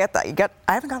twos? I got that.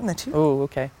 I haven't gotten the twos. Oh,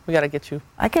 okay. We got to get you.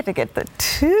 I get to get the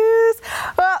twos.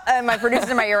 Well, my producer's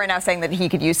in my ear right now saying that he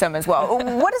could use some as well.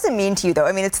 What does it mean to you, though?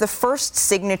 I mean, it's the first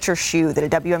signature shoe that a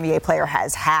WNBA player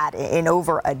has had in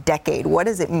over a decade. What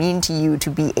does it mean to you to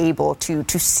be able to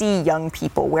see young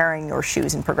people wearing your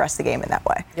shoes and progress the game in that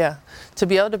way? Yeah. To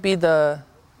be able to be the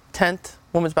 10th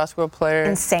women's basketball player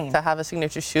Insane. to have a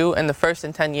signature shoe, and the first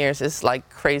in 10 years is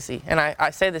crazy. And I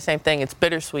say the same thing. It's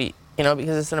bittersweet,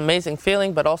 because it's an amazing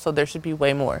feeling, but also there should be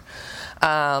way more.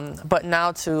 But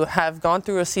now to have gone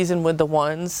through a season with the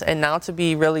ones and now to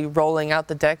be really rolling out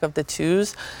the deck of the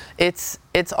twos, it's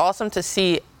awesome to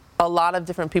see a lot of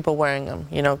different people wearing them.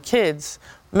 Kids,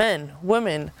 men,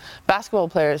 women, basketball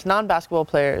players, non-basketball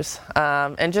players,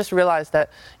 and just realize that,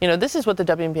 this is what the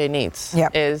WNBA needs,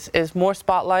 is more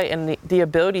spotlight and the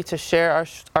ability to share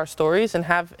our stories and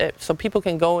have it so people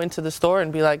can go into the store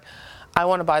and be like, I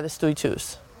want to buy the Stewie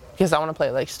twos because I want to play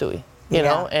like Stewie, you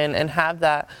know, and have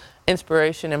that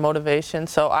inspiration and motivation.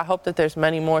 So I hope that there's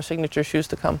many more signature shoes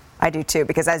to come. I do too,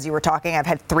 because as you were talking, I've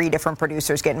had 3 different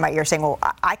producers get in my ear saying, well,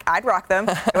 I'd rock them.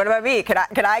 What about me? Can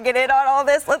I get in on all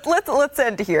this? Let's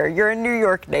end here. You're a New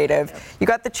York native. You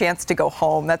got the chance to go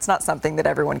home. That's not something that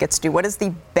everyone gets to do. What is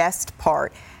the best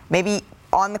part, maybe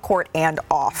on the court and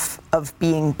off, of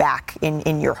being back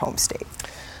in your home state?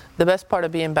 The best part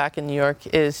of being back in New York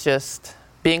is just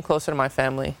being closer to my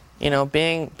family.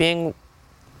 being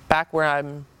back where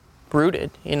I'm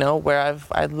rooted, where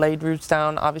I've laid roots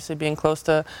down, obviously being close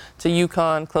to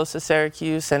UConn, close to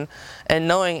Syracuse, and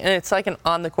knowing, and it's like an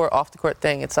on the court, off the court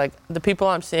thing. It's like the people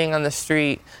I'm seeing on the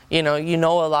street, a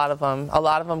lot of them. A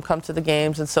lot of them come to the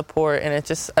games and support, and it's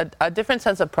just a different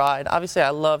sense of pride. Obviously, I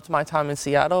loved my time in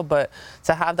Seattle, but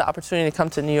to have the opportunity to come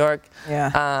to New York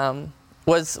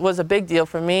was a big deal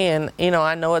for me, and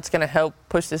I know it's going to help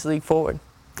push this league forward.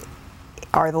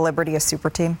 Are the Liberty a super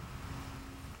team?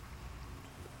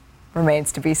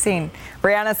 Remains to be seen.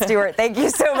 Breanna Stewart, thank you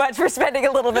so much for spending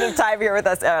a little bit of time here with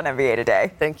us on NBA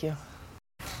Today. Thank you.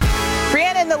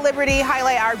 Breanna and the Liberty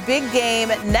highlight our big game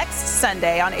next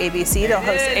Sunday on ABC. They'll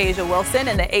host Asia Wilson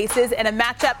and the Aces in a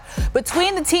matchup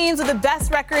between the teams with the best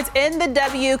records in the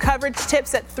W. Coverage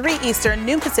tips at 3 Eastern,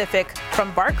 noon Pacific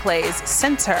from Barclays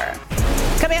Center.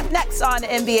 Coming up next on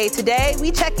NBA Today,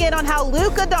 we check in on how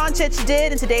Luka Doncic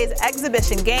did in today's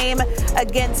exhibition game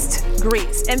against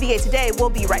Greece. NBA Today,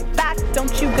 we'll be right back.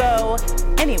 Don't you go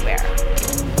anywhere.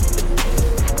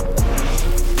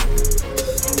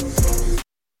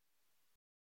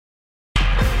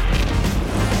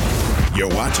 You're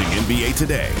watching NBA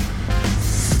Today.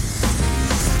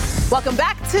 Welcome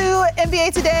back to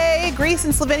NBA Today. Greece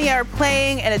and Slovenia are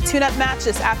playing in a tune-up match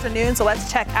this afternoon, so let's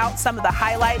check out some of the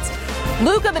highlights.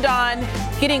 Luka the Don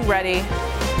getting ready.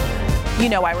 You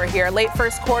know why we're here. Late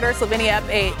first quarter, Slovenia up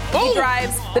 8. He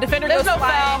drives. The defender goes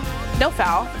flying. No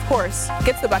foul, of course.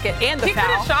 Gets the bucket and the foul. He could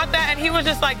have shot that, and he was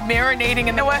just like marinating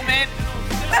in the moment.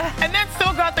 And then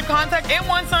still got the contact. And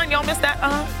one son, y'all missed that.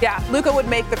 Yeah, Luka would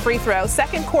make the free throw.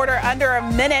 Second quarter, under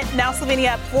a minute. Now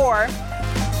Slovenia up 4.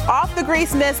 Off the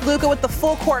Greece miss, Luka with the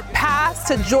full court pass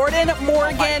to Jordan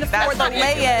Morgan for the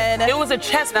lay-in. It was a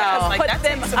chest pass. Put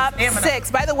them up 6.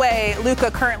 By the way,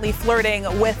 Luka currently flirting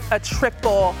with a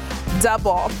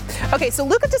triple-double. Okay, so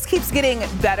Luka just keeps getting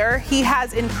better. He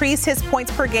has increased his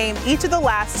points per game each of the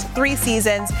last 3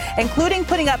 seasons, including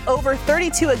putting up over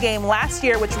 32 a game last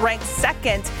year, which ranked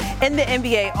second in the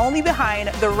NBA, only behind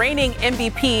the reigning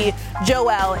MVP,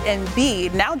 Joel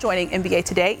Embiid. Now joining NBA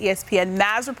Today, ESPN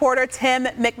Mavs reporter Tim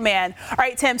McMahon. All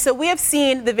right, Tim, so we have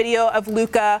seen the video of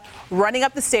Luka running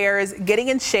up the stairs, getting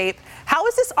in shape. How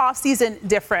is this offseason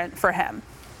different for him?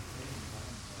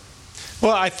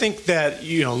 Well, I think that,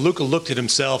 Luka looked at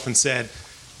himself and said,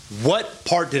 what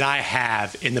part did I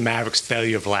have in the Mavericks'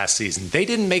 failure of last season? They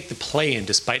didn't make the play-in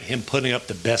despite him putting up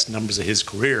the best numbers of his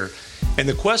career. And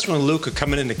the question with Luka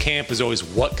coming into camp is always,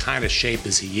 what kind of shape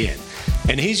is he in?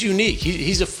 And he's unique.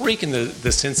 He's a freak in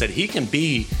the sense that he can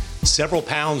be several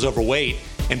pounds overweight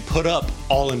and put up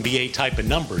all-NBA type of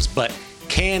numbers. But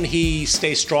can he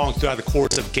stay strong throughout the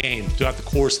course of games, throughout the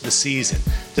course of the season?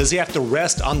 Does he have to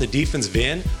rest on the defensive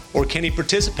end, or can he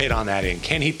participate on that end?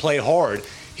 Can he play hard?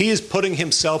 He is putting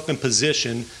himself in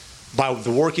position by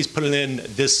the work he's putting in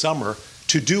this summer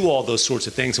to do all those sorts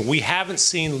of things. And we haven't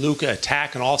seen Luka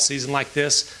attack an offseason like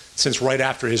this since right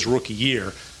after his rookie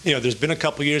year. There's been a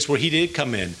couple of years where he did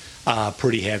come in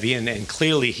pretty heavy, and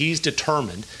clearly he's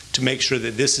determined to make sure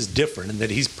that this is different and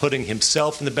that he's putting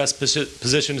himself in the best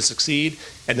position to succeed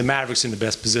and the Mavericks in the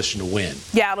best position to win.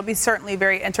 Yeah, it'll be certainly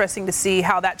very interesting to see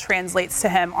how that translates to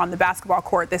him on the basketball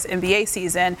court this NBA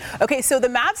season. Okay, so the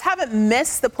Mavs haven't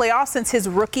missed the playoffs since his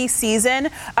rookie season.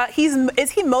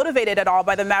 Is he motivated at all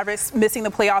by the Mavericks missing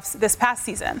the playoffs this past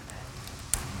season?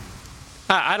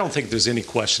 I don't think there's any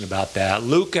question about that.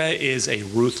 Luka is a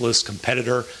ruthless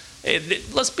competitor.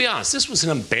 Let's be honest, this was an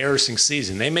embarrassing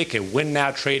season. They make a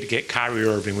win-now trade to get Kyrie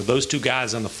Irving. With those two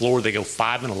guys on the floor, they go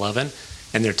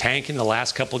 5-11, and they're tanking the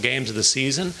last couple of games of the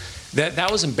season. That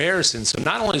was embarrassing. So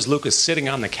not only is Luka sitting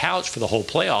on the couch for the whole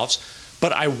playoffs,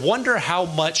 but I wonder how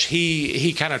much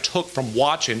he kind of took from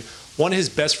watching one of his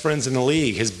best friends in the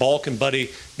league, his Balkan buddy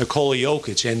Nikola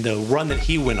Jokic, and the run that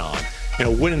he went on,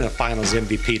 winning the Finals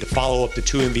MVP to follow up the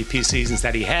 2 MVP seasons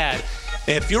that he had.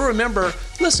 If you remember,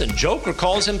 listen, Joker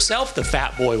calls himself the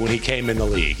fat boy when he came in the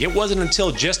league. It wasn't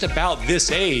until just about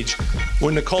this age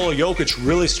when Nikola Jokic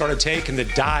really started taking the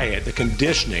diet, the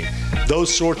conditioning,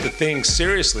 those sorts of things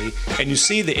seriously. And you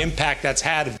see the impact that's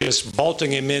had of just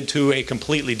vaulting him into a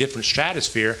completely different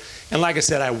stratosphere. And like I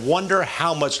said, I wonder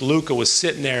how much Luka was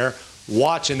sitting there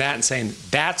watching that and saying,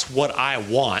 that's what I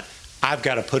want. I've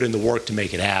got to put in the work to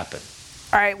make it happen.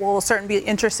 All right, well, it'll certainly be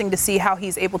interesting to see how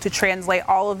he's able to translate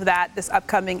all of that this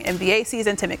upcoming NBA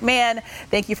season. Tim McMahon,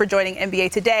 thank you for joining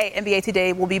NBA Today. NBA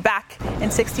Today will be back in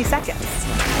 60 seconds.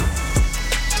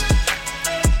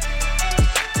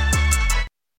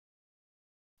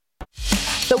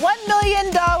 The $1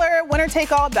 million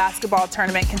winner-take-all basketball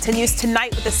tournament continues tonight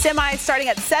with the semis starting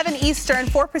at 7 Eastern,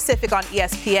 4 Pacific on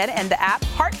ESPN and the app.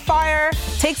 Heartfire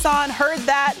takes on Heard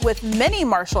That with many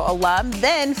Marshall alum.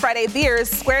 Then Friday Beers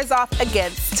squares off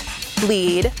against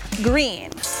Bleed Green.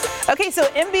 Okay, so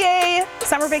NBA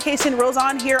summer vacation rolls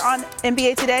on here on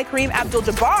NBA Today. Kareem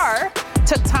Abdul-Jabbar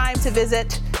took time to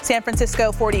visit San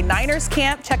Francisco 49ers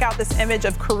camp. Check out this image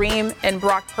of Kareem and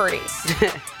Brock Purdy.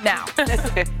 Now,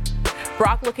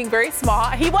 Brock looking very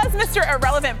small. He was Mr.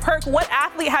 Irrelevant. Perk, what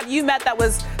athlete have you met that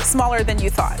was smaller than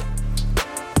you thought?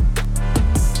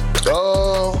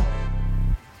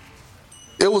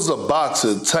 It was a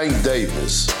boxer, Tank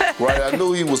Davis, right? I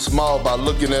knew he was small by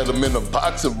looking at him in the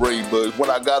boxing ring, but when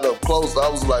I got up close, I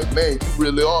was like, man, you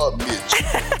really are a Mitch.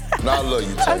 And I love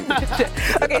you, Tank.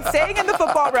 Okay, staying in the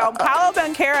football realm, Paolo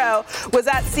Banchero was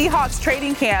at Seahawks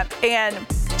training camp, and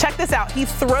check this out. He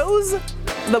throws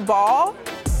the ball.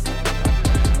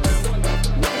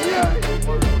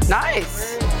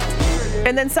 Nice.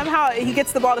 And then somehow he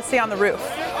gets the ball to stay on the roof.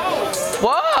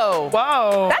 Whoa.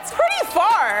 Whoa. That's pretty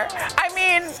far. I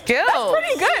mean, skills. That's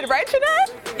pretty good, right,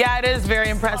 Jeanette? Yeah, it is very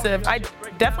impressive. I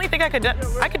definitely think I could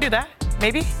do that.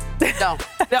 Maybe. No.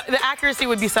 The accuracy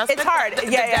would be suspect. It's hard.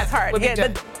 Yeah, it's hard.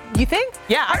 Yeah, you think?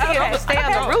 Yeah, I don't know, stay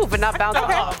on the roof and not bounce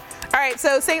off. All right,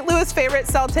 so St. Louis favorite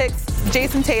Celtics,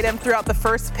 Jason Tatum threw out the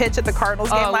first pitch at the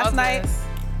Cardinals game last night.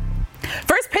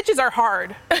 First pitches are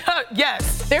hard.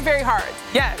 Yes. They're very hard.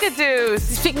 Yes. Look at Deuce.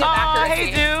 Speaking of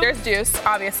accuracy, hey, Deuce. There's Deuce,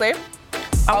 obviously.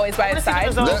 Always by his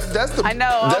side. I know.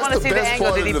 I want to see the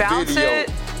angle. Did he bounce it?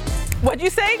 What'd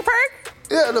you say, Perk?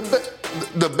 Yeah,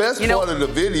 the best part of the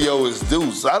video is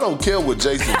Deuce. I don't care what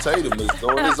Jason Tatum is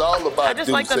doing. It's all about I just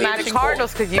Deuce. like the Magic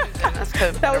Cardinals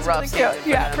because that was really cute.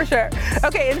 Yeah, for sure.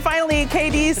 Okay, and finally,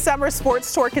 KD's summer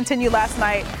sports tour continued last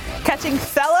night, catching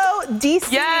fellow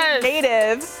DC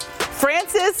native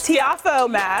Francis Tiafoe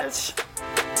match.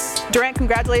 Durant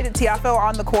congratulated Tiafoe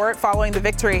on the court following the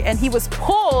victory, and he was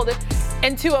pulled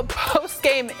into a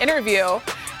post-game interview,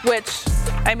 which,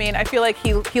 I mean, I feel like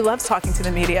he loves talking to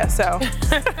the media, so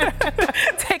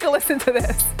take a listen to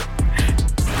this.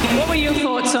 What were your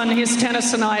thoughts on his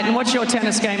tennis tonight, and what's your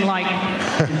tennis game like?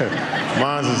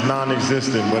 Mine is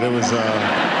non-existent, but it was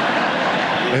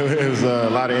a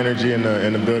lot of energy in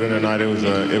the building tonight.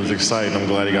 It was exciting. I'm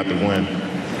glad he got the win.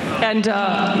 And,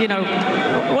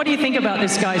 what do you think about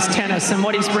this guy's tennis and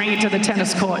what he's bringing to the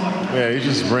tennis court? Yeah, he's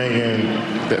just bringing,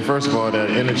 first of all,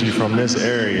 that energy from this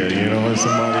area, and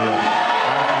somebody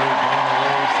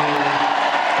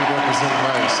he represents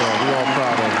right, so we're all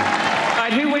proud of him. All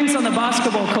right, who wins on the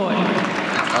basketball court?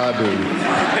 I do.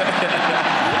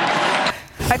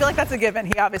 I feel like that's a given.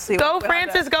 He obviously go,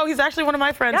 Francis, go. He's actually one of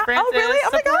my friends. Yeah. Francis, oh, really?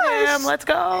 Oh, my gosh. Him. Let's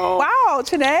go. Wow,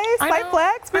 Chanae, slight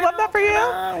flex. We love that for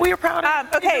you. We are proud of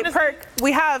him. Okay, Perk,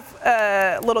 we have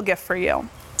a little gift for you.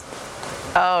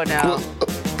 Oh, no.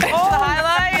 The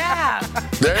highlight? Yeah.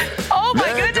 Oh,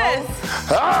 my goodness.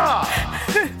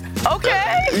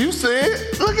 Okay. You see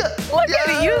it? Look at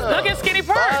it. Look at Skinny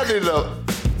Perk.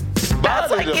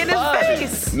 That's like in his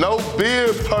face. No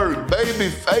beard Perk, baby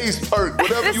face Perk,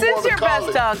 whatever you want to call it.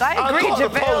 This is your best dog. I agree,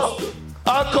 JaVale.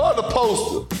 I call the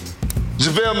poster.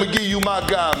 JaVale McGee, you my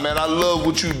guy, man. I love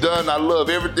what you done. I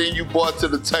love everything you brought to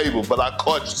the table, but I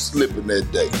caught you slipping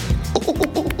that day.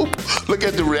 Look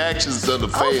at the reactions of the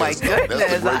fans. Oh, my goodness.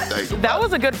 That's a great thing. That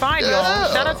was a good find,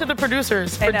 y'all. Shout out to the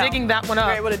producers for digging that one up.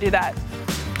 You're able to do that.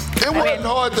 It wasn't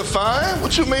hard to find.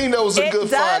 What you mean that was a good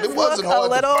find? It wasn't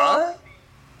hard to find.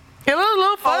 It was a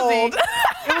little fuzzy.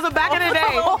 It was a back in the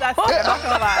day. That's it.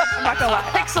 I'm not gonna lie.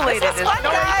 Pixelated. This is fun,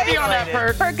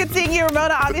 guys. Perk, good seeing you.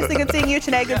 Ramona, obviously good seeing you.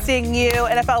 Chanae, good seeing you.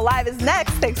 NFL Live is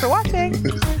next. Thanks for watching.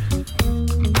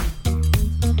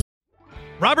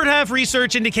 Robert Half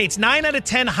research indicates 9 out of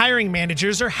 10 hiring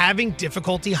managers are having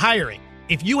difficulty hiring.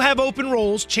 If you have open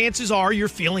roles, chances are you're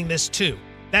feeling this too.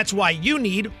 That's why you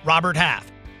need Robert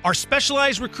Half. Our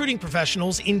specialized recruiting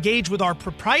professionals engage with our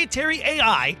proprietary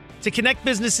AI to connect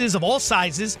businesses of all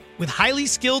sizes with highly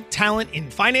skilled talent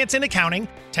in finance and accounting,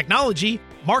 technology,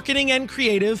 marketing and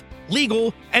creative,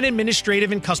 legal, and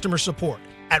administrative and customer support.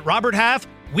 At Robert Half,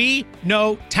 we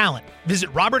know talent.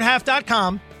 Visit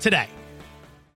roberthalf.com today.